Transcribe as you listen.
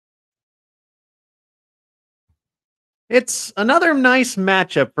It's another nice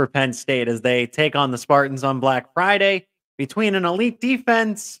matchup for Penn State as they take on the Spartans on Black Friday between an elite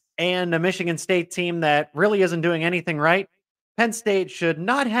defense and a Michigan State team that really isn't doing anything right. Penn State should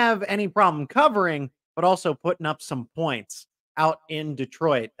not have any problem covering, but also putting up some points out in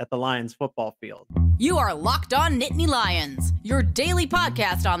Detroit at the Lions football field. You are Locked On Nittany Lions, your daily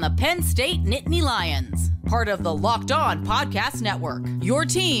podcast on the Penn State Nittany Lions, part of the Locked On Podcast Network, your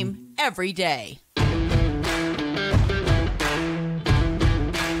team every day.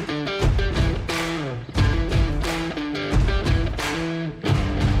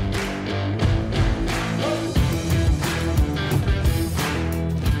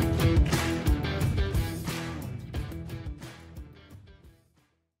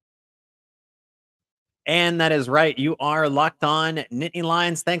 And that is right. You are Locked On Nittany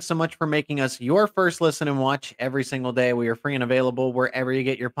Lions. Thanks so much for making us your first listen and watch every single day. We are free and available wherever you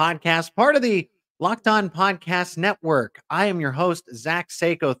get your podcast, part of the Locked On Podcast Network. I am your host, Zach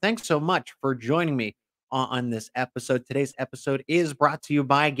Seyko. Thanks so much for joining me on this episode. Today's episode is brought to you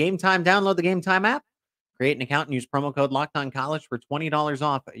by Game Time. Download the Game Time app, create an account, and use promo code Locked On College for $20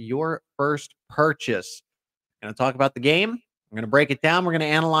 off your first purchase. Going to talk about the game. We're going to break it down. We're going to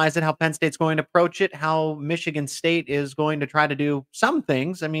analyze it, how Penn State's going to approach it, how Michigan State is going to try to do some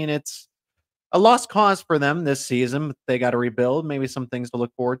things. I mean, it's a lost cause for them this season. They got to rebuild, maybe some things to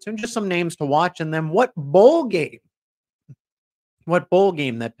look forward to, and just some names to watch. And then what bowl game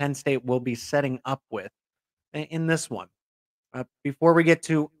that Penn State will be setting up with in this one. Before we get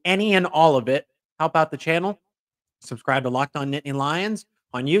to any and all of it, how about the channel? Subscribe to Locked On Nittany Lions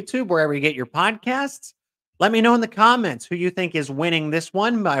on YouTube, wherever you get your podcasts. Let me know in the comments who you think is winning this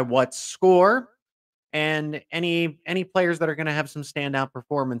one, by what score, and any players that are going to have some standout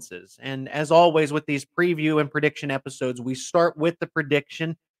performances. And as always with these preview and prediction episodes, we start with the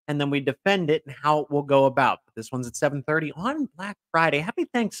prediction and then we defend it and how it will go about. This one's at 7:30 on Black Friday. Happy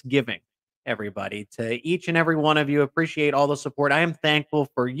Thanksgiving, everybody, to each and every one of you. Appreciate all the support. I am thankful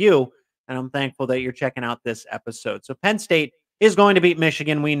for you, and I'm thankful that you're checking out this episode. So Penn State is going to beat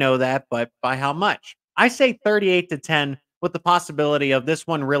Michigan. We know that, but by how much? I say 38-10 with the possibility of this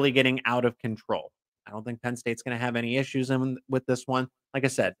one really getting out of control. I don't think Penn State's going to have any issues with this one. Like I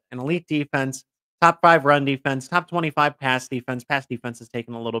said, an elite defense, top 5 run defense, top 25 pass defense. Pass defense has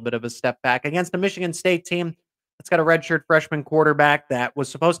taken a little bit of a step back against a Michigan State team that's got a redshirt freshman quarterback that was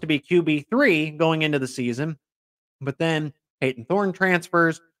supposed to be QB3 going into the season. But then Peyton Thorne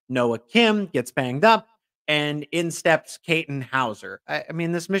transfers, Noah Kim gets banged up, and in steps Caton Hauser. I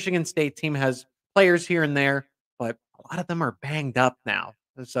mean, this Michigan State team has players here and there, but a lot of them are banged up now.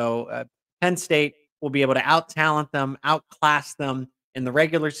 So Penn State will be able to out-talent them, outclass them in the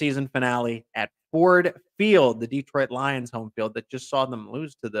regular season finale at Ford Field, the Detroit Lions home field that just saw them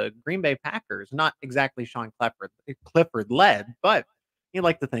lose to the Green Bay Packers. Not exactly Sean Clifford led, but you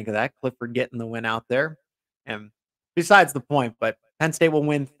like to think of that. Clifford getting the win out there. And besides the point, but Penn State will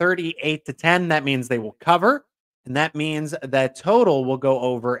win 38-10. That means they will cover. And that means that total will go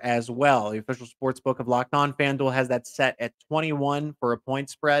over as well. The official sports book of Locked On FanDuel has that set at 21 for a point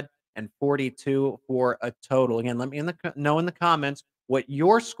spread and 42 for a total. Again, let me know in the comments what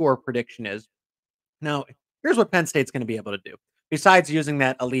your score prediction is. Now, here's what Penn State's going to be able to do, besides using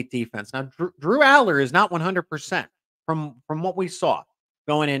that elite defense. Now, Drew Aller is not 100% from what we saw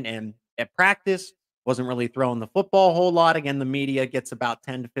going in and at practice. Wasn't really throwing the football a whole lot. Again, the media gets about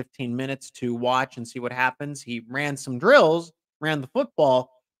 10 to 15 minutes to watch and see what happens. He ran some drills, ran the football,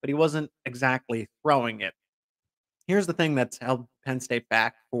 but he wasn't exactly throwing it. Here's the thing that's held Penn State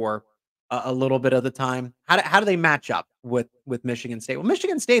back for a little bit of the time. How do they match up with Michigan State? Well,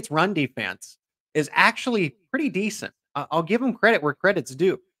 Michigan State's run defense is actually pretty decent. I'll give them credit where credit's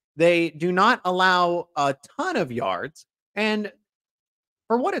due. They do not allow a ton of yards, and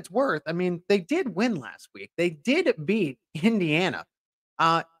for what it's worth, I mean, they did win last week. They did beat Indiana.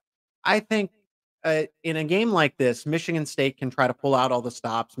 I think in a game like this, Michigan State can try to pull out all the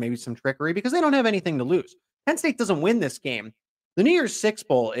stops, maybe some trickery, because they don't have anything to lose. Penn State doesn't win this game. The New Year's Six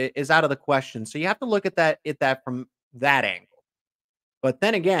Bowl is out of the question, so you have to look at that from that angle. But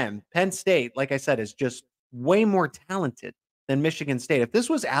then again, Penn State, like I said, is just way more talented than Michigan State. If this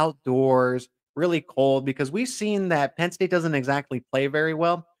was outdoors, really cold, because we've seen that Penn State doesn't exactly play very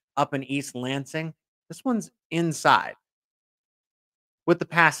well up in East Lansing. This one's inside. With the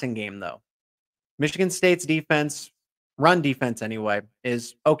passing game, though, Michigan State's defense, run defense anyway,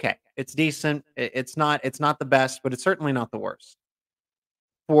 is okay. It's decent. It's not the best, but it's certainly not the worst.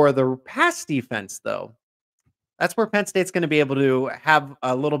 For the pass defense, though, that's where Penn State's going to be able to have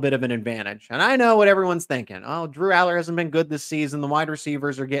a little bit of an advantage. And I know what everyone's thinking. Oh, Drew Aller hasn't been good this season. The wide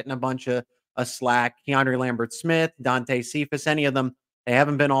receivers are getting a bunch of a slack. Keandre Lambert-Smith, Dante Cephas, any of them, they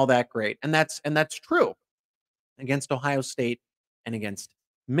haven't been all that great. And that's true against Ohio State and against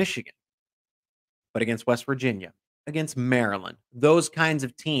Michigan. But against West Virginia, against Maryland, those kinds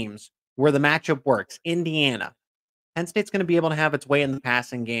of teams where the matchup works, Indiana, Penn State's going to be able to have its way in the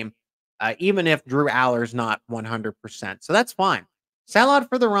passing game, even if Drew Aller's not 100%. So that's fine. Sell out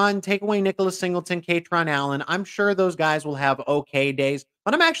for the run, take away Nicholas Singleton, Katron Allen. I'm sure those guys will have okay days,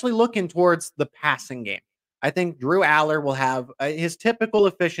 but I'm actually looking towards the passing game. I think Drew Aller will have his typical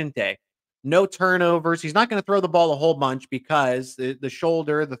efficient day. No turnovers. He's not going to throw the ball a whole bunch because the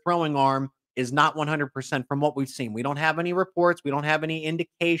shoulder, the throwing arm is not 100% from what we've seen. We don't have any reports. We don't have any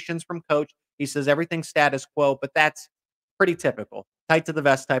indications from coach. He says everything's status quo, but that's pretty typical. Tight to the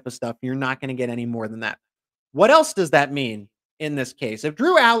vest type of stuff. You're not going to get any more than that. What else does that mean in this case? If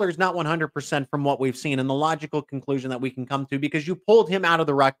Drew Aller is not 100% from what we've seen, and the logical conclusion that we can come to, because you pulled him out of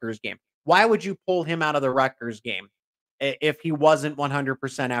the Rutgers game. Why would you pull him out of the Rutgers game if he wasn't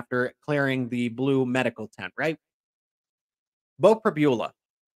 100% after clearing the blue medical tent, right? Bo Pribula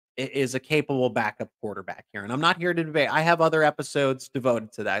is a capable backup quarterback here. And I'm not here to debate. I have other episodes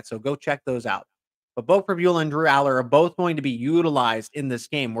devoted to that, so go check those out. But Bo Pribula and Drew Aller are both going to be utilized in this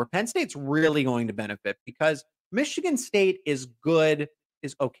game where Penn State's really going to benefit because Michigan State is good,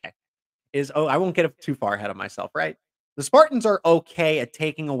 is okay. I won't get too far ahead of myself, right? The Spartans are okay at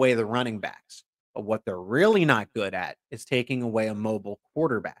taking away the running backs, but what they're really not good at is taking away a mobile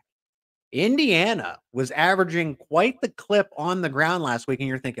quarterback. Indiana was averaging quite the clip on the ground last week, and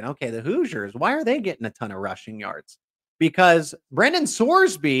you're thinking, okay, the Hoosiers, why are they getting a ton of rushing yards? Because Brendan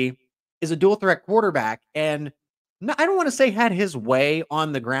Sorsby is a dual threat quarterback, and I don't want to say had his way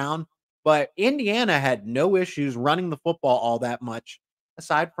on the ground, but Indiana had no issues running the football all that much,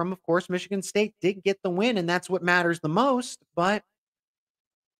 aside from, of course, Michigan State did get the win, and that's what matters the most, but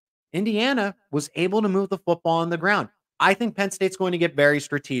Indiana was able to move the football on the ground. I think Penn State's going to get very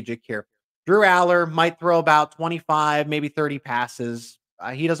strategic here. Drew Aller might throw about 25, maybe 30 passes.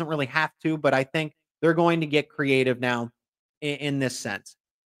 He doesn't really have to, but I think they're going to get creative now in this sense.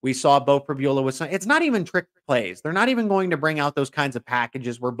 We saw Bo Pribula with some, it's not even trick plays. They're not even going to bring out those kinds of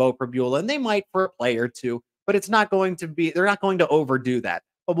packages where Bo Pribula, and they might for a play or two, but it's not going to be, they're not going to overdo that.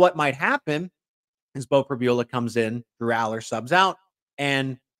 But what might happen is Bo Pribula comes in, Drew Aller subs out,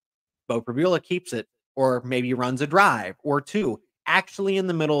 and Bo Pribula keeps it, or maybe runs a drive or two, actually in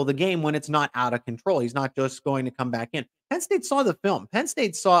the middle of the game when it's not out of control. He's not just going to come back in. Penn State saw the film. Penn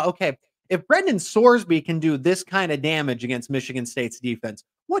State saw, okay, if Brendan Sorsby can do this kind of damage against Michigan State's defense,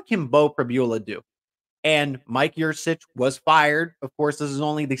 what can Bo Pribula do? And Mike Yurcich was fired. Of course, this is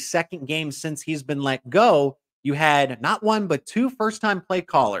only the second game since he's been let go. You had not one, but two first-time play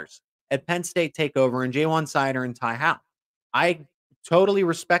callers at Penn State take over, and Jaywan Sider and Ty Howe. I totally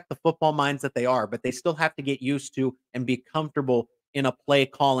respect the football minds that they are, but they still have to get used to and be comfortable in a play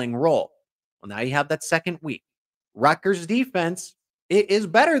calling role. Well, now you have that second week. Rutgers defense is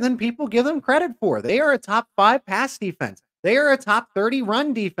better than people give them credit for. They are a top 5 pass defense. They are a top 30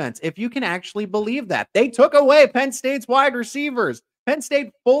 run defense, if you can actually believe that. They took away Penn State's wide receivers. Penn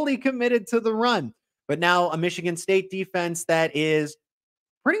State fully committed to the run. But now a Michigan State defense that is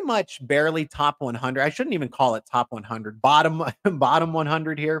pretty much barely top 100. I shouldn't even call it top 100. Bottom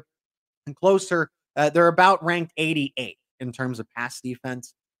 100 here. And closer, they're about ranked 88 in terms of pass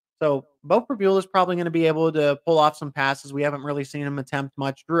defense. So Bo Pribula is probably going to be able to pull off some passes. We haven't really seen him attempt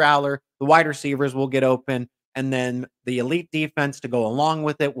much. Drew Aller, the wide receivers will get open. And then the elite defense to go along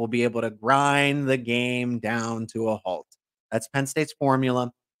with it will be able to grind the game down to a halt. That's Penn State's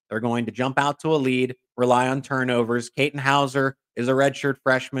formula. They're going to jump out to a lead, rely on turnovers. Caden Hauser is a redshirt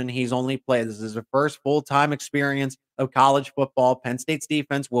freshman. He's only played. This is his first full-time experience of college football. Penn State's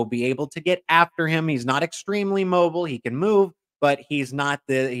defense will be able to get after him. He's not extremely mobile. He can move, but he's not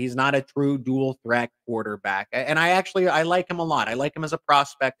a true dual threat quarterback. And I like him a lot. I like him as a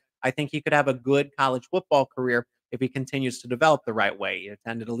prospect. I think he could have a good college football career if he continues to develop the right way. He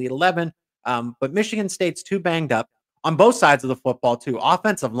attended Elite 11, but Michigan State's too banged up on both sides of the football too.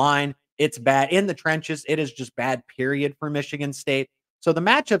 Offensive line, it's bad. In the trenches, it is just bad, period, for Michigan State. So the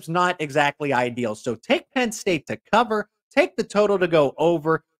matchup's not exactly ideal. So take Penn State to cover, take the total to go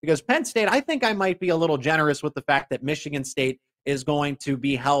over, because Penn State, I think I might be a little generous with the fact that Michigan State is going to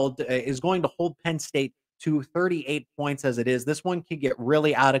hold Penn State to 38 points as it is. This one could get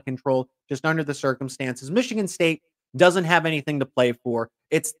really out of control just under the circumstances. Michigan State doesn't have anything to play for.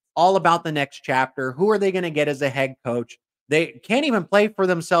 It's all about the next chapter. Who are they going to get as a head coach? They can't even play for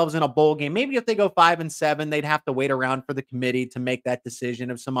themselves in a bowl game. Maybe if they go 5-7, they'd have to wait around for the committee to make that decision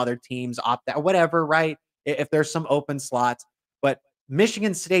if some other teams opt out, whatever, right? If there's some open slots. But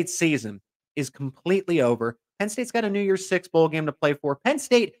Michigan State's season is completely over. Penn State's got a New Year's Six bowl game to play for. Penn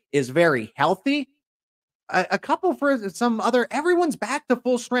State is very healthy. A couple for some other, everyone's back to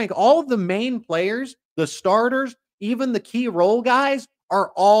full strength. All of the main players, the starters, even the key role guys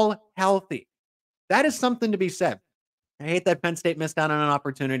are all healthy. That is something to be said. I hate that Penn State missed out on an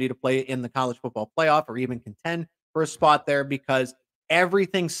opportunity to play in the college football playoff or even contend for a spot there because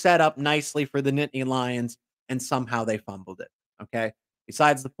everything's set up nicely for the Nittany Lions and somehow they fumbled it. Okay.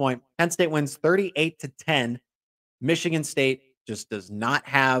 Besides the point, Penn State wins 38-10. Michigan State just does not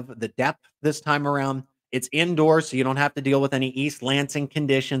have the depth this time around. It's indoors, so you don't have to deal with any East Lansing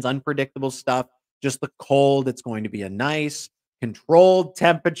conditions, unpredictable stuff, just the cold. It's going to be a nice, controlled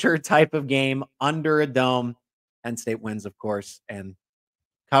temperature type of game under a dome. Penn State wins, of course, and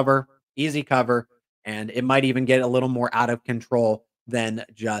cover, easy cover, and it might even get a little more out of control than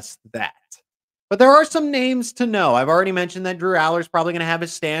just that. But there are some names to know. I've already mentioned that Drew Aller's probably going to have a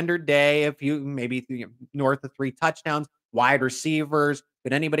standard day. If you maybe north of 3 touchdowns, wide receivers.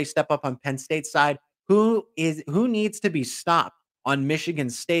 Could anybody step up on Penn State's side? Who needs to be stopped on Michigan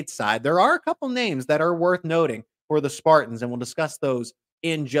State's side? There are a couple names that are worth noting for the Spartans, and we'll discuss those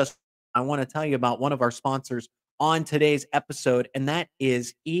in just. I want to tell you about one of our sponsors on today's episode, and that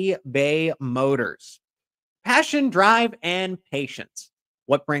is eBay Motors. Passion, drive, and patience.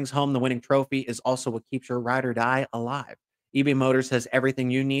 What brings home the winning trophy is also what keeps your ride or die alive. eBay Motors has everything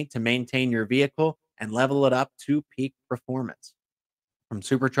you need to maintain your vehicle and level it up to peak performance. From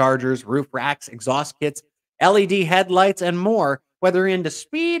superchargers, roof racks, exhaust kits, LED headlights, and more, whether you're into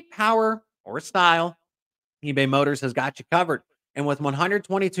speed, power, or style, eBay Motors has got you covered. And with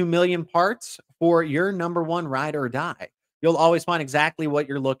 122 million parts for your number one ride or die, you'll always find exactly what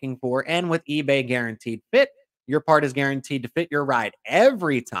you're looking for. And with eBay Guaranteed Fit, your part is guaranteed to fit your ride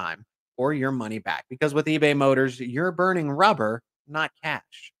every time or your money back. Because with eBay Motors, you're burning rubber, not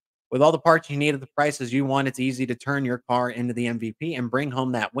cash. With all the parts you need at the prices you want, it's easy to turn your car into the MVP and bring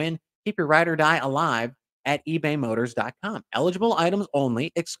home that win. Keep your ride or die alive at ebaymotors.com. Eligible items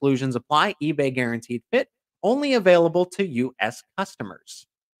only. Exclusions apply. eBay Guaranteed Fit. Only available to U.S. customers.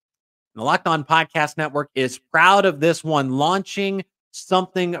 The Locked On Podcast Network is proud of this one, launching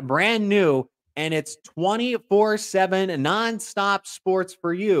something brand new, and it's 24/7 nonstop sports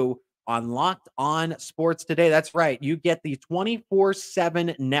for you on Locked On Sports Today. That's right. You get the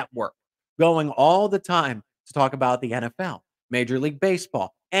 24/7 network going all the time to talk about the NFL, Major League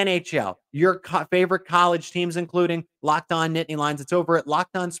Baseball, NHL, your favorite college teams, including Locked On Nittany Lions. It's over at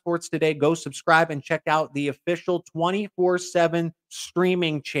Locked On Sports Today. Go subscribe and check out the official 24/7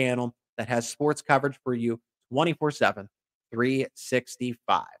 streaming channel that has sports coverage for you 24/7,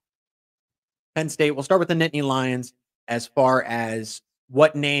 365. Penn State, we'll start with the Nittany Lions as far as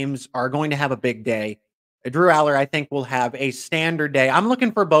what names are going to have a big day. Drew Aller, I think, will have a standard day. I'm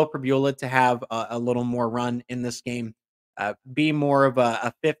looking for Beau Pribula to have a little more run in this game. Be more of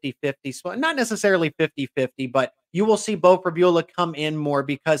a 50-50 split. Not necessarily 50-50, but you will see Beau Pribula come in more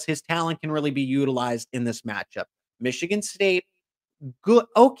because his talent can really be utilized in this matchup. Michigan State, good,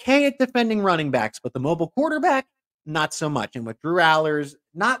 okay at defending running backs, but the mobile quarterback, not so much. And with Drew Aller's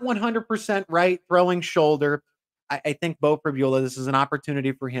not 100% right throwing shoulder, I think Beau Pribula, this is an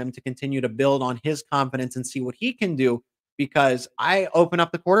opportunity for him to continue to build on his confidence and see what he can do, because I open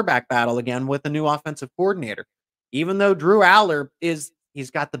up the quarterback battle again with a new offensive coordinator. Even though Drew Aller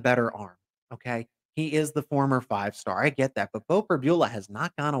he's got the better arm, okay? He is the former 5-star. I get that, but Beau Pribula has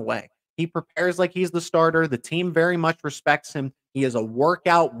not gone away. He prepares like he's the starter. The team very much respects him. He is a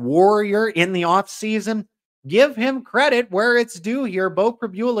workout warrior in the offseason. Give him credit where it's due here. Beau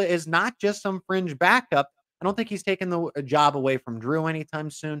Pribula is not just some fringe backup. I don't think he's taking the job away from Drew anytime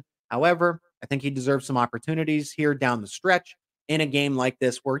soon. However, I think he deserves some opportunities here down the stretch in a game like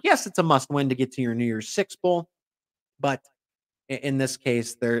this where, yes, it's a must-win to get to your New Year's Six bowl, but in this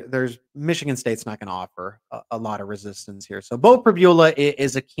case, there's Michigan State's not going to offer a lot of resistance here. So Beau Pribula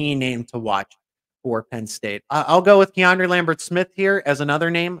is a key name to watch for Penn State. I'll go with Keandre Lambert-Smith here as another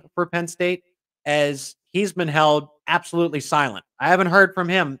name for Penn State, as he's been held absolutely silent. I haven't heard from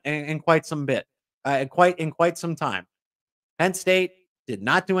him in quite some bit. Quite some time. Penn State did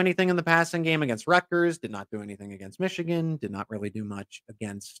not do anything in the passing game against Rutgers, did not do anything against Michigan, did not really do much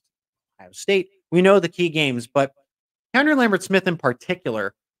against Ohio State. We know the key games, but Keandre Lambert-Smith in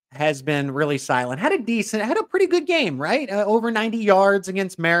particular has been really silent. Had a pretty good game, right? Over 90 yards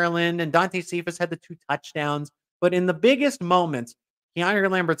against Maryland, and Dante Cephas had the 2 touchdowns. But in the biggest moments, Keandre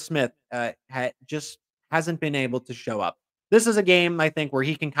Lambert-Smith just hasn't been able to show up. This is a game, I think, where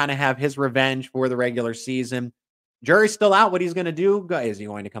he can kind of have his revenge for the regular season. Jury's still out what he's going to do. Is he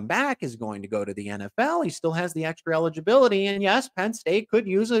going to come back? Is he going to go to the NFL? He still has the extra eligibility. And yes, Penn State could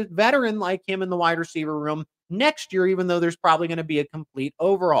use a veteran like him in the wide receiver room next year, even though there's probably going to be a complete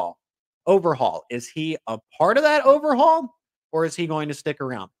overhaul. Is he a part of that overhaul, or is he going to stick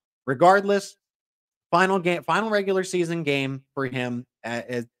around? Regardless, final regular season game for him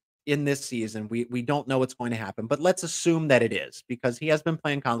in this season. We don't know what's going to happen, but let's assume that it is, because he has been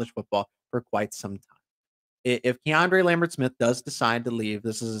playing college football for quite some time. If Keandre Lambert-Smith does decide to leave,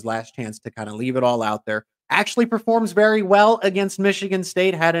 this is his last chance to kind of leave it all out there. Actually performs very well against Michigan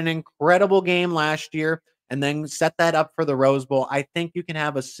State, had an incredible game last year, and then set that up for the Rose Bowl. I think you can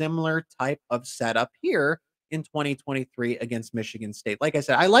have a similar type of setup here in 2023 against Michigan State. Like I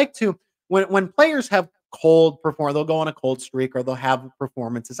said, I like to, when players have they'll go on a cold streak or they'll have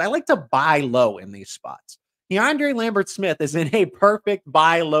performances. I like to buy low in these spots. Keandre Lambert-Smith is in a perfect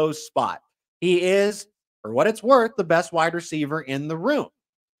buy low spot. He is, for what it's worth, the best wide receiver in the room.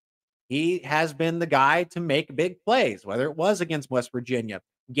 He has been the guy to make big plays, whether it was against West Virginia,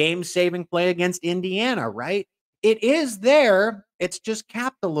 game-saving play against Indiana, right? It is there. It's just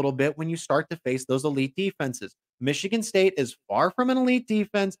capped a little bit when you start to face those elite defenses. Michigan State is far from an elite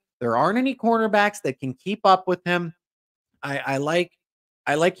defense. There aren't any cornerbacks that can keep up with him. I like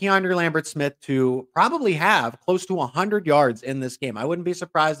Keandre Lambert-Smith to probably have close to 100 yards in this game. I wouldn't be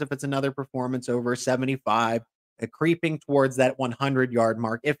surprised if it's another performance over 75, creeping towards that 100-yard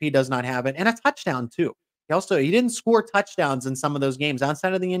mark if he does not have it, and a touchdown too. He didn't score touchdowns in some of those games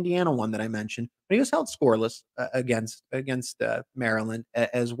outside of the Indiana one that I mentioned, but he was held scoreless against Maryland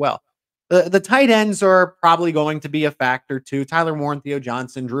as well. The tight ends are probably going to be a factor too. Tyler Warren, Theo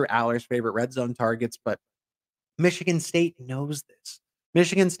Johnson, Drew Aller's favorite red zone targets, but Michigan State knows this.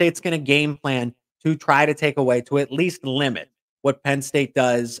 Michigan State's going to game plan to try to take away, to at least limit what Penn State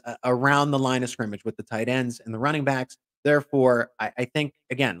does around the line of scrimmage with the tight ends and the running backs. Therefore, I think,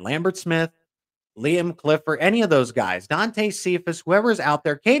 again, Lambert-Smith, Liam Clifford, any of those guys, Dante Cephas, whoever's out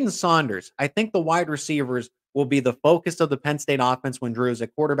there, Caden Saunders, I think the wide receivers will be the focus of the Penn State offense when Drew's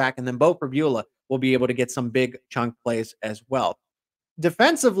at quarterback, and then Bo Pribula will be able to get some big chunk plays as well.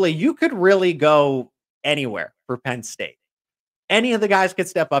 Defensively, you could really go anywhere for Penn State. Any of the guys could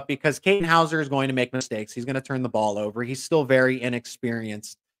step up because Kaden Hauser is going to make mistakes. He's going to turn the ball over. He's still very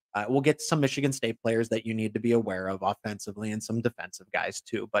inexperienced. We'll get to some Michigan State players that you need to be aware of offensively and some defensive guys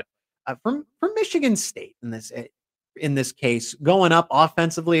too. But from Michigan State in this case, going up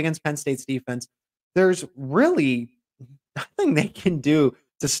offensively against Penn State's defense, there's really nothing they can do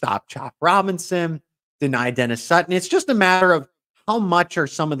to stop Chop Robinson, deny Dennis Sutton. It's just a matter of how much are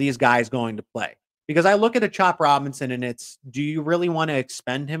some of these guys going to play. Because I look at a Chop Robinson and it's, do you really want to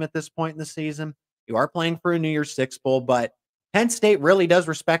expend him at this point in the season? You are playing for a New Year's Six Bowl, but Penn State really does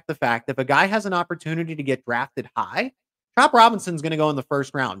respect the fact that if a guy has an opportunity to get drafted high, Chop Robinson's going to go in the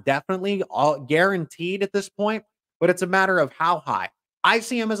first round. Definitely all guaranteed at this point, but it's a matter of how high. I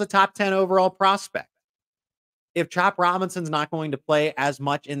see him as a top 10 overall prospect. If Chop Robinson's not going to play as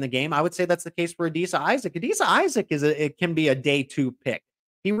much in the game, I would say that's the case for Adisa Isaac. Adisa Isaac it can be a day 2 pick.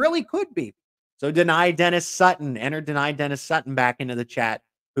 He really could be. So Deny Dennis Sutton, enter Deny Dennis Sutton back into the chat,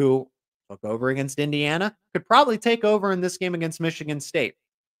 who took over against Indiana, could probably take over in this game against Michigan State.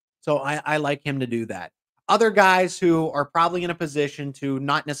 So I like him to do that. Other guys who are probably in a position to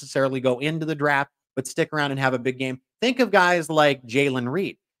not necessarily go into the draft, but stick around and have a big game. Think of guys like Jalen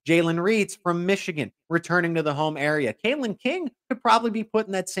Reed. Jalen Reed's from Michigan, returning to the home area. Kalen King could probably be put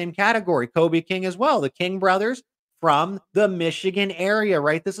in that same category. Kobe King as well. The King brothers from the Michigan area,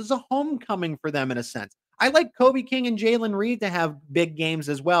 right? This is a homecoming for them in a sense. I like Kobe King and Jalen Reed to have big games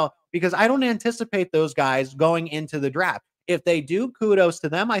as well, because I don't anticipate those guys going into the draft. If they do, kudos to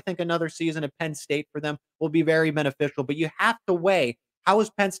them. I think another season at Penn State for them will be very beneficial, but you have to weigh, how is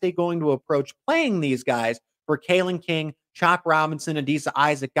Penn State going to approach playing these guys for Kalen King, Chop Robinson, Adisa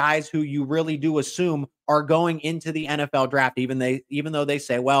Isaac, guys who you really do assume are going into the NFL draft, even though they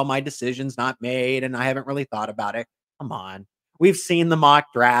say, well, my decision's not made and I haven't really thought about it. Come on. We've seen the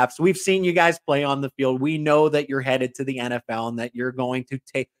mock drafts. We've seen you guys play on the field. We know that you're headed to the NFL and that you're going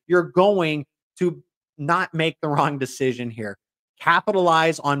to not make the wrong decision here.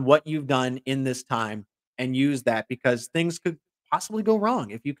 Capitalize on what you've done in this time and use that, because things could possibly go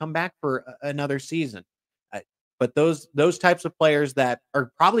wrong if you come back for another season. But those types of players that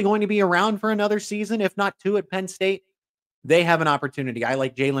are probably going to be around for another season, if not 2 at Penn State, they have an opportunity. I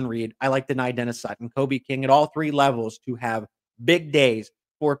like Jalen Reed. I like Deny Dennis Sutton, Kobe King at all 3 levels to have big days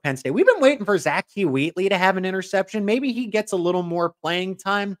for Penn State. We've been waiting for Zach Wheatley to have an interception. Maybe he gets a little more playing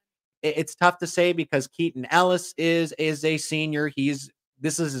time. It's tough to say because Keaton Ellis is a senior. He's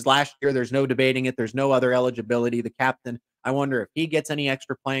This is his last year. There's no debating it. There's no other eligibility. The captain, I wonder if he gets any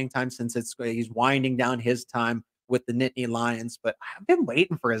extra playing time since he's winding down his time with the Nittany Lions. But I've been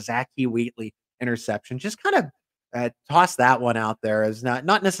waiting for a Zach Wheatley interception. Just kind of toss that one out there as not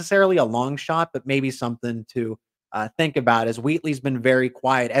necessarily a long shot, but maybe something to think about, as Wheatley's been very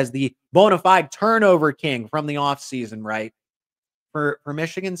quiet as the bona fide turnover king from the offseason, right? For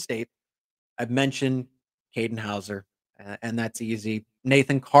Michigan State, I've mentioned Caden Hauser, and that's easy.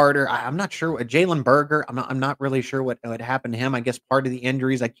 Nathan Carter, I'm not sure what Jalen Berger. I'm not really sure what happened to him. I guess part of the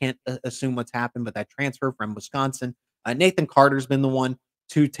injuries. I can't assume what's happened, but that transfer from Wisconsin, Nathan Carter's been the one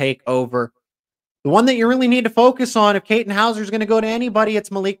to take over. The one that you really need to focus on, if Caden Hauser is going to go to anybody, it's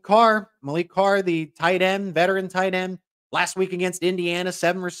Malik Carr. Malik Carr, the tight end, veteran tight end. Last week against Indiana,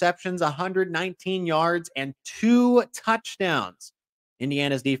 7 receptions, 119 yards, and 2 touchdowns.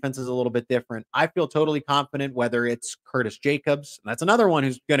 Indiana's defense is a little bit different. I feel totally confident whether it's Curtis Jacobs, and that's another one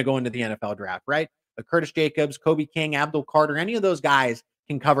who's going to go into the NFL draft, right? But Curtis Jacobs, Kobe King, Abdul Carter, any of those guys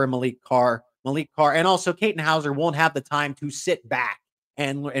can cover Malik Carr. And also Caden Hauser won't have the time to sit back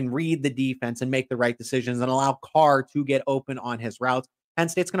and read the defense and make the right decisions and allow Carr to get open on his routes. Penn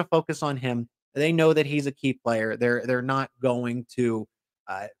State's going to focus on him. They know that he's a key player. They're not going to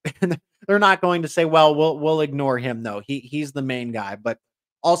they're not going to say, well, we'll ignore him. No, he's the main guy. But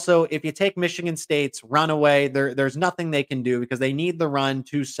also, if you take Michigan State's run away, there's nothing they can do because they need the run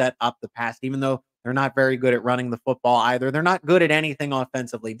to set up the pass, even though they're not very good at running the football either. They're not good at anything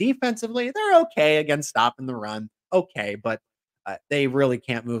offensively. Defensively, they're okay against stopping the run. Okay, but they really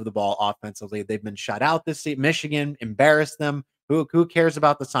can't move the ball offensively. They've been shut out this season. Michigan embarrassed them. Who cares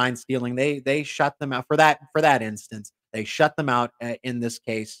about the sign stealing? They shut them out for that instance. They shut them out in this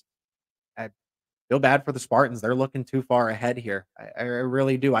case. I feel bad for the Spartans. They're looking too far ahead here. I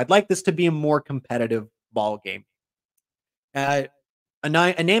really do. I'd like this to be a more competitive ball game. A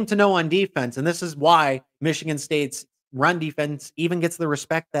name to know on defense, and this is why Michigan State's run defense even gets the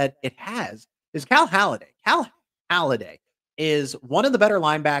respect that it has, is Cal Haladay. Cal Haladay is one of the better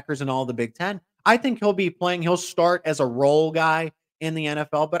linebackers in all the Big Ten. I think he'll start as a role guy in the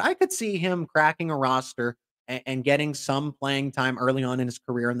NFL, but I could see him cracking a roster and getting some playing time early on in his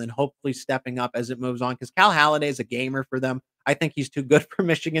career and then hopefully stepping up as it moves on, because Cal Haladay is a gamer for them. I think he's too good for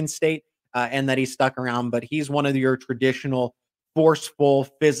Michigan State and that he's stuck around, but he's one of your traditional forceful,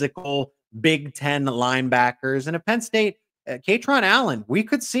 physical Big Ten linebackers. And at Penn State, Katron Allen, we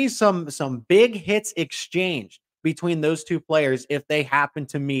could see some big hits exchanged between those two players if they happen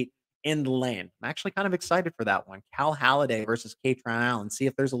to meet in the lane. I'm actually kind of excited for that one. Cal Haladay versus Katron Allen. See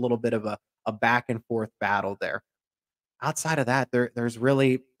if there's a little bit of a back and forth battle there. Outside of that, there's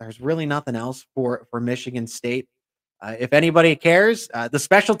really nothing else for Michigan State. If anybody cares, the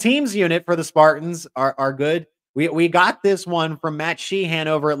special teams unit for the Spartans are good. We got this one from Matt Sheehan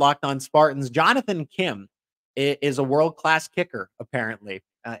over at Locked On Spartans. Jonathan Kim is a world-class kicker, apparently,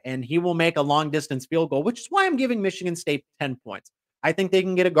 and he will make a long-distance field goal, which is why I'm giving Michigan State 10 points. I think they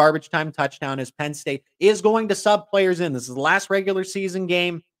can get a garbage time touchdown, as Penn State is going to sub players in. This is the last regular season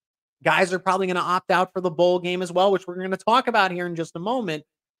game. Guys are probably going to opt out for the bowl game as well, which we're going to talk about here in just a moment.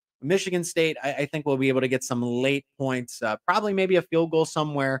 Michigan State, I think, will be able to get some late points, probably maybe a field goal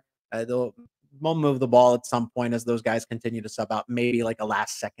somewhere. They'll move the ball at some point as those guys continue to sub out, maybe like a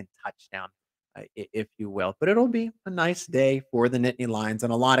last-second touchdown, if you will. But it'll be a nice day for the Nittany Lions,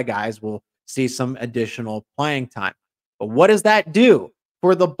 and a lot of guys will see some additional playing time. But what does that do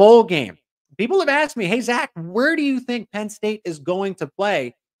for the bowl game? People have asked me, hey, Zach, where do you think Penn State is going to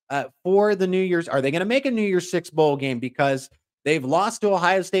play for the New Year's? Are they going to make a New Year's Six bowl game? Because they've lost to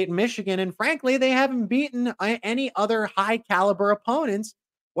Ohio State and Michigan, and frankly, they haven't beaten any other high caliber opponents.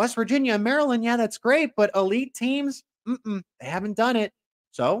 West Virginia and Maryland, yeah, that's great, but elite teams, they haven't done it.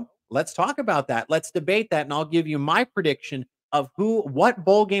 So let's talk about that. Let's debate that, and I'll give you my prediction of what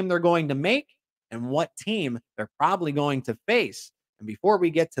bowl game they're going to make and what team they're probably going to face. And before we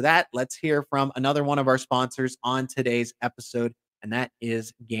get to that, let's hear from another one of our sponsors on today's episode, and that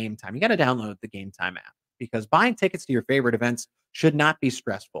is Game Time. You got to download the Game Time app, because buying tickets to your favorite events should not be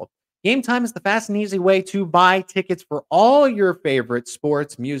stressful. Game Time is the fast and easy way to buy tickets for all your favorite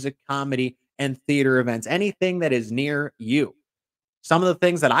sports, music, comedy, and theater events, anything that is near you. Some of the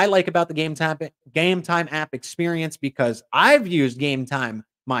things that I like about the Game Time app experience, because I've used Game Time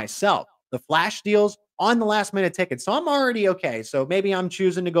myself, the flash deals on the last minute tickets. So I'm already okay. So maybe I'm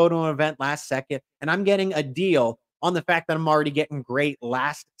choosing to go to an event last second, and I'm getting a deal on the fact that I'm already getting great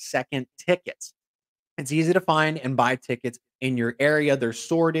last second tickets. It's easy to find and buy tickets in your area. They're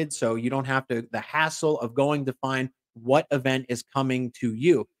sorted, so you don't have the hassle of going to find what event is coming to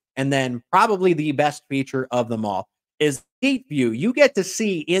you. And then probably the best feature of them all is seat view. You get to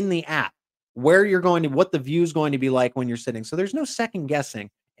see in the app where you're going to, what the view is going to be like when you're sitting. So there's no second guessing.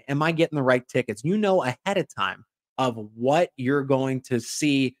 Am I getting the right tickets? You know ahead of time of what you're going to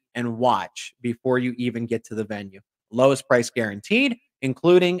see and watch before you even get to the venue. Lowest price guaranteed,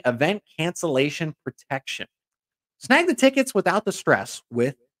 including event cancellation protection. Snag the tickets without the stress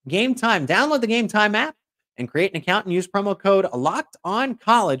with Game Time. Download the Game Time app and create an account and use promo code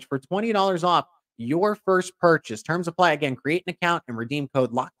LOCKEDONCOLLEGE for $20 off your first purchase. Terms apply. Again, create an account and redeem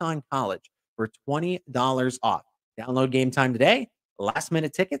code LOCKEDONCOLLEGE for $20 off. Download Game Time today. Last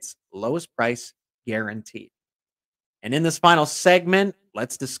minute tickets, lowest price guaranteed. And in this final segment,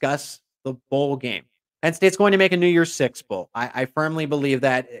 let's discuss the bowl game. Penn State's going to make a New Year's Six bowl. I firmly believe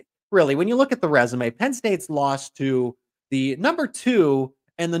that. Really, when you look at the resume, Penn State's lost to the number 2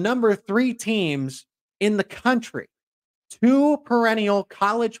 and the number 3 teams in the country, 2 perennial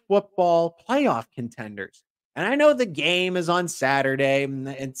college football playoff contenders. And I know the game is on Saturday, and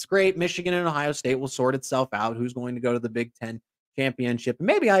it's great. Michigan and Ohio State will sort itself out who's going to go to the Big Ten championship.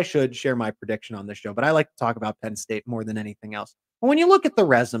 Maybe I should share my prediction on this show, but I like to talk about Penn State more than anything else. But when you look at the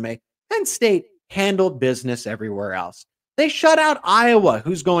resume, Penn State handled business everywhere else. They shut out Iowa,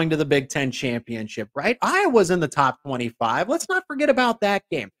 who's going to the Big Ten championship, right? Iowa's in the top 25. Let's not forget about that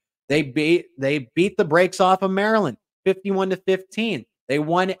game. They beat the brakes off of Maryland, 51-15. They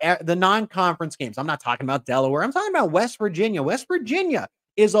won the non-conference games. I'm not talking about Delaware. I'm talking about West Virginia. West Virginia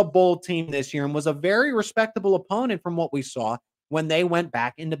is a bowl team this year and was a very respectable opponent from what we saw when they went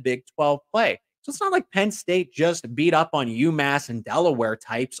back into Big 12 play. So it's not like Penn State just beat up on UMass and Delaware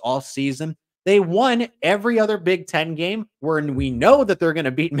types all season. They won every other Big Ten game where we know that they're going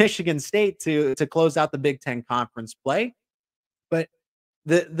to beat Michigan State to close out the Big Ten conference play. But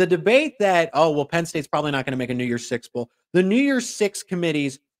the debate that, oh, well, Penn State's probably not going to make a New Year's Six bowl. The New Year's Six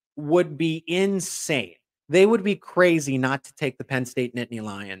committees would be insane. They would be crazy not to take the Penn State Nittany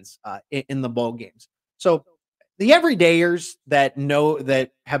Lions in the bowl games. So the everydayers that know,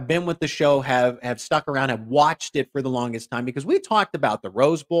 that have been with the show, have stuck around, have watched it for the longest time, because we talked about the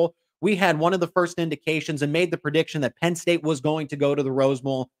Rose Bowl. We had one of the first indications and made the prediction that Penn State was going to go to the Rose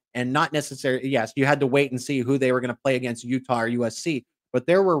Bowl, and not necessarily, yes, you had to wait and see who they were going to play against, Utah or USC. But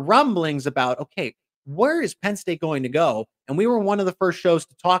there were rumblings about, okay, where is Penn State going to go? And we were one of the first shows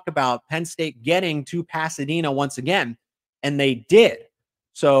to talk about Penn State getting to Pasadena once again, and they did.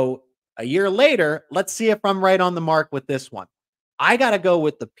 So a year later, let's see if I'm right on the mark with this one. I got to go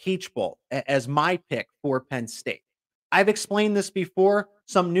with the Peach Bowl as my pick for Penn State. I've explained this before.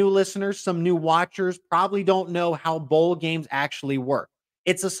 Some new listeners, some new watchers probably don't know how bowl games actually work.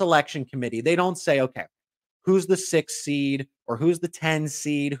 It's a selection committee. They don't say, okay, who's the 6 seed or who's the 10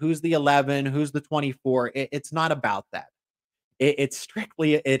 seed, who's the 11, who's the 24. It's not about that. It's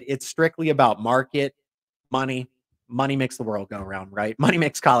strictly about market, money. Money makes the world go around, right? Money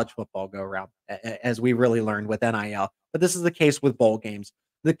makes college football go around, as we really learned with NIL. But this is the case with bowl games.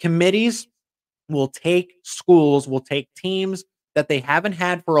 The committees will take schools, will take teams that they haven't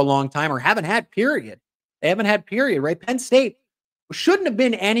had for a long time, or haven't had, period. They haven't had, period, right? Penn State shouldn't have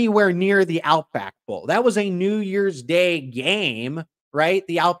been anywhere near the Outback Bowl. That was a New Year's Day game, right?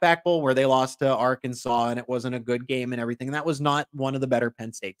 The Outback Bowl, where they lost to Arkansas and it wasn't a good game and everything. That was not one of the better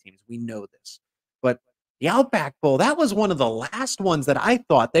Penn State teams. We know this. But the Outback Bowl, that was one of the last ones that I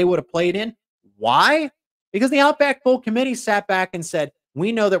thought they would have played in. Why? Because the Outback Bowl committee sat back and said,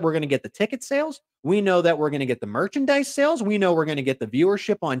 we know that we're going to get the ticket sales. We know that we're going to get the merchandise sales. We know we're going to get the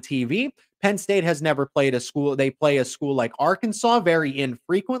viewership on TV. Penn State has never played a school. They play a school like Arkansas very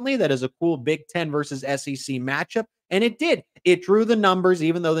infrequently. That is a cool Big Ten versus SEC matchup. And it did. It drew the numbers,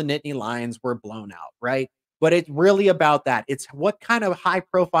 even though the Nittany Lions were blown out, right? But it's really about that. It's what kind of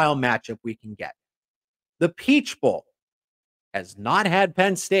high-profile matchup we can get. The Peach Bowl has not had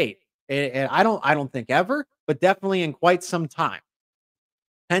Penn State, and I don't think ever, but definitely in quite some time.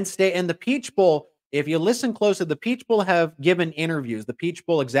 Penn State and the Peach Bowl, if you listen closely, the Peach Bowl have given interviews, the Peach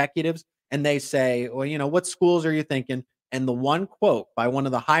Bowl executives, and they say, well, you know, what schools are you thinking? And the one quote by one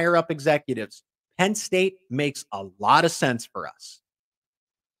of the higher up executives, Penn State makes a lot of sense for us.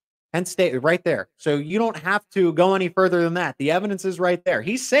 Penn State, right there. So you don't have to go any further than that. The evidence is right there.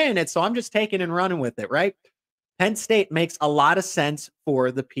 He's saying it, so I'm just taking and running with it, right? Penn State makes a lot of sense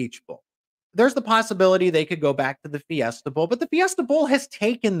for the Peach Bowl. There's the possibility they could go back to the Fiesta Bowl, but the Fiesta Bowl has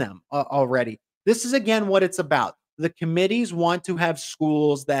taken them already. This is, again, what it's about. The committees want to have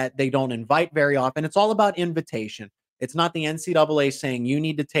schools that they don't invite very often. It's all about invitation. It's not the NCAA saying you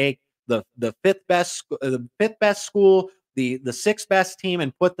need to take the fifth best school, the 6th best team,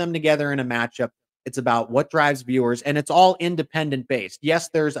 and put them together in a matchup. It's about what drives viewers, and it's all independent based. Yes,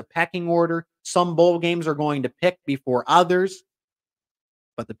 there's a pecking order. Some bowl games are going to pick before others.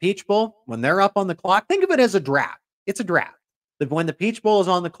 But the Peach Bowl, when they're up on the clock, think of it as a draft. It's a draft. When the Peach Bowl is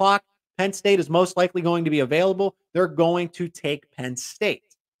on the clock, Penn State is most likely going to be available. They're going to take Penn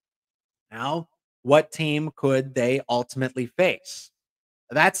State. Now, what team could they ultimately face?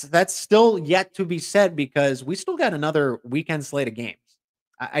 That's still yet to be said because we still got another weekend slate of games.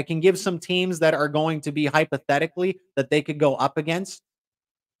 I can give some teams that are going to be hypothetically that they could go up against.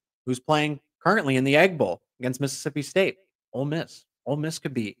 Who's playing currently in the Egg Bowl against Mississippi State? Ole Miss. Ole Miss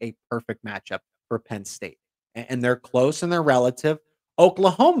could be a perfect matchup for Penn State. And they're close and they're relative.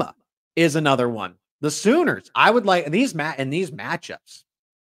 Oklahoma is another one. The Sooners. I would like these matchups.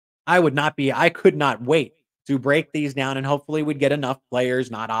 I could not wait to break these down, and hopefully we'd get enough players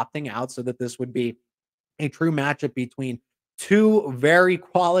not opting out so that this would be a true matchup between two very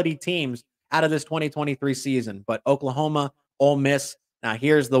quality teams out of this 2023 season. But Oklahoma, Ole Miss. Now,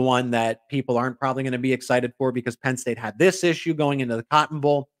 here's the one that people aren't probably going to be excited for because Penn State had this issue going into the Cotton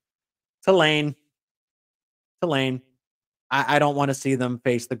Bowl. Tulane. I don't want to see them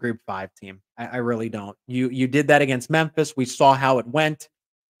face the Group 5 team. I really don't. You did that against Memphis. We saw how it went.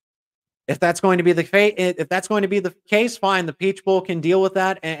 If that's going to be the case, fine. The Peach Bowl can deal with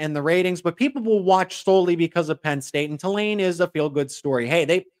that and the ratings, but people will watch solely because of Penn State. And Tulane is a feel-good story.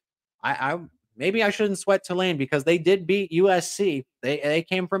 Hey, maybe I shouldn't sweat Tulane because they did beat USC. They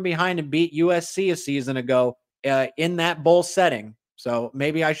came from behind and beat USC a season ago in that bowl setting. So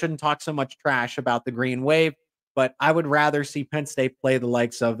maybe I shouldn't talk so much trash about the Green Wave, but I would rather see Penn State play the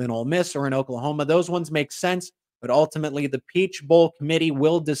likes of an Ole Miss or an Oklahoma. Those ones make sense, but ultimately the Peach Bowl committee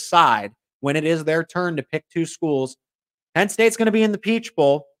will decide when it is their turn to pick two schools. Penn State's going to be in the Peach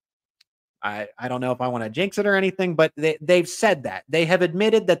Bowl. I don't know if I want to jinx it or anything, but they've said that. They have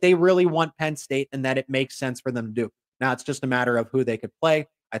admitted that they really want Penn State and that it makes sense for them to do. Now, it's just a matter of who they could play.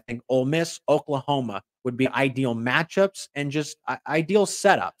 I think Ole Miss, Oklahoma would be ideal matchups and just ideal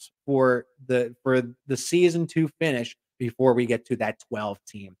setups for the season to finish before we get to that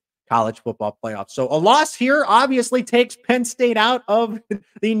 12-team college football playoff. So a loss here obviously takes Penn State out of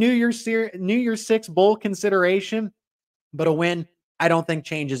the New Year's 6 bowl consideration, but a win I don't think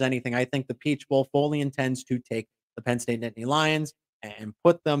changes anything. I think the Peach Bowl fully intends to take the Penn State Nittany Lions and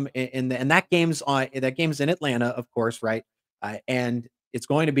put them and that game's in Atlanta, of course, right? And it's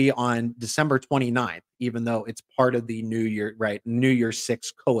going to be on December 29th, even though it's part of the New Year's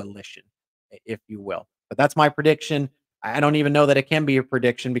 6 coalition, if you will. But that's my prediction. I don't even know that it can be a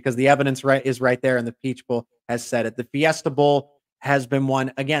prediction because the evidence is right there, and the Peach Bowl has said it. The Fiesta Bowl has been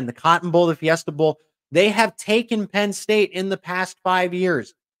won. Again, the Cotton Bowl, the Fiesta Bowl, they have taken Penn State in the past 5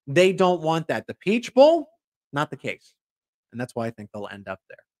 years. They don't want that. The Peach Bowl, not the case. And that's why I think they'll end up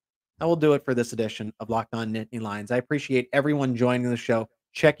there. That will do it for this edition of Locked On Nittany Lions. I appreciate everyone joining the show,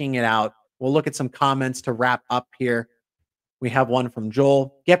 checking it out. We'll look at some comments to wrap up here. We have one from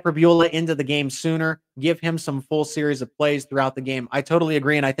Joel. Get Prabula into the game sooner. Give him some full series of plays throughout the game. I totally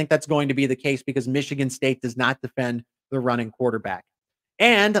agree, and I think that's going to be the case because Michigan State does not defend the running quarterback.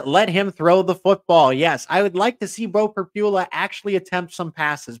 And let him throw the football. Yes, I would like to see Bo Prabula actually attempt some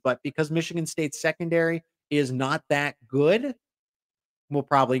passes, but because Michigan State's secondary is not that good, we'll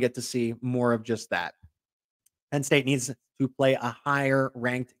probably get to see more of just that. Penn State needs to play a higher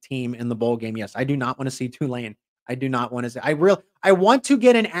ranked team in the bowl game. Yes, I do not want to see Tulane. I do not want to say. I want to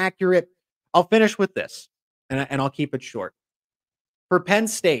get an accurate. I'll finish with this, and I'll keep it short. For Penn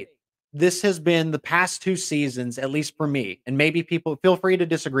State, this has been the past 2 seasons, at least for me, and maybe people feel free to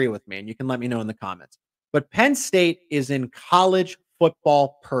disagree with me, and you can let me know in the comments. But Penn State is in college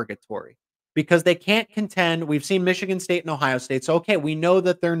football purgatory because they can't contend. We've seen Michigan State and Ohio State. So, okay, we know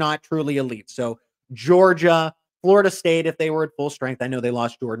that they're not truly elite. So Georgia, Florida State, if they were at full strength, I know they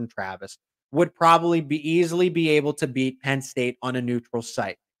lost Jordan Travis, would probably easily be able to beat Penn State on a neutral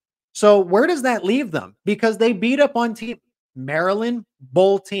site. So where does that leave them? Because they beat up on Maryland,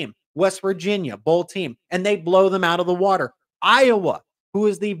 bowl team, West Virginia, bowl team, and they blow them out of the water. Iowa, who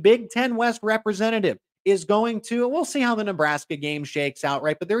is the Big Ten West representative, is going to, we'll see how the Nebraska game shakes out,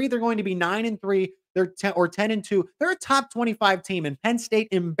 right? But they're either going to be 9-3, they're 10-2. They're a top 25 team, and Penn State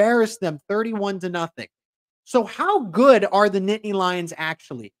embarrassed them 31-0. So how good are the Nittany Lions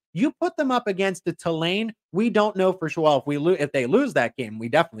actually? You put them up against the Tulane. We don't know for sure. Well, if they lose that game, we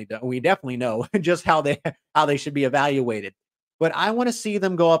definitely know just how they should be evaluated. But I want to see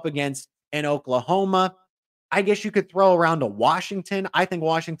them go up against an Oklahoma. I guess you could throw around a Washington. I think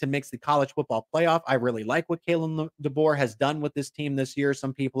Washington makes the college football playoff. I really like what Kalen DeBoer has done with this team this year.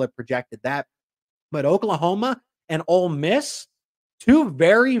 Some people have projected that. But Oklahoma and Ole Miss, Two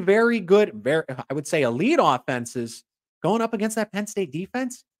very, very good, very, I would say, elite offenses going up against that Penn State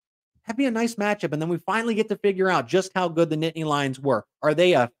defense. That'd be a nice matchup. And then we finally get to figure out just how good the Nittany Lions were. Are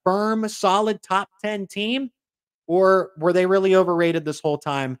they a firm, solid top 10 team? Or were they really overrated this whole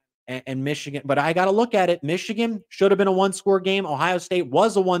time? And Michigan, but I got to look at it. Michigan should have been a one-score game. Ohio State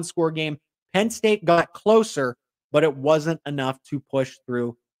was a one-score game. Penn State got closer, but it wasn't enough to push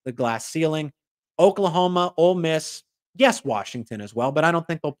through the glass ceiling. Oklahoma, Ole Miss, yes, Washington as well, but I don't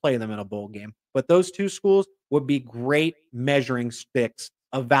think they'll play them in a bowl game. But those two schools would be great measuring sticks,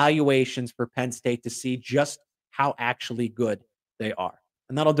 evaluations for Penn State to see just how actually good they are.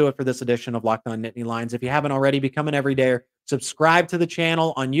 And that'll do it for this edition of Locked On Nittany Lions. If you haven't already, become an everydayer. Subscribe to the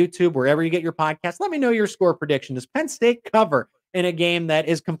channel on YouTube, wherever you get your podcast. Let me know your score prediction. Does Penn State cover in a game that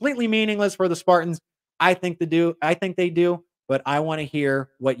is completely meaningless for the Spartans? I think they do, but I want to hear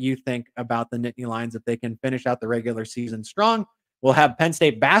what you think about the Nittany Lions if they can finish out the regular season strong. We'll have Penn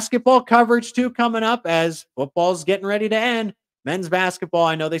State basketball coverage too coming up as football's getting ready to end. Men's basketball,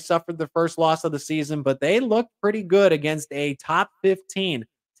 I know they suffered the first loss of the season, but they looked pretty good against a top 15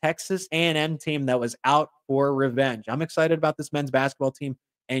 Texas A&M team that was out for revenge. I'm excited about this men's basketball team,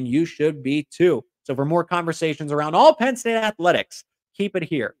 and you should be too. So for more conversations around all Penn State athletics, keep it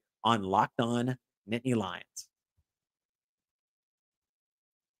here on Locked On Nittany Lions.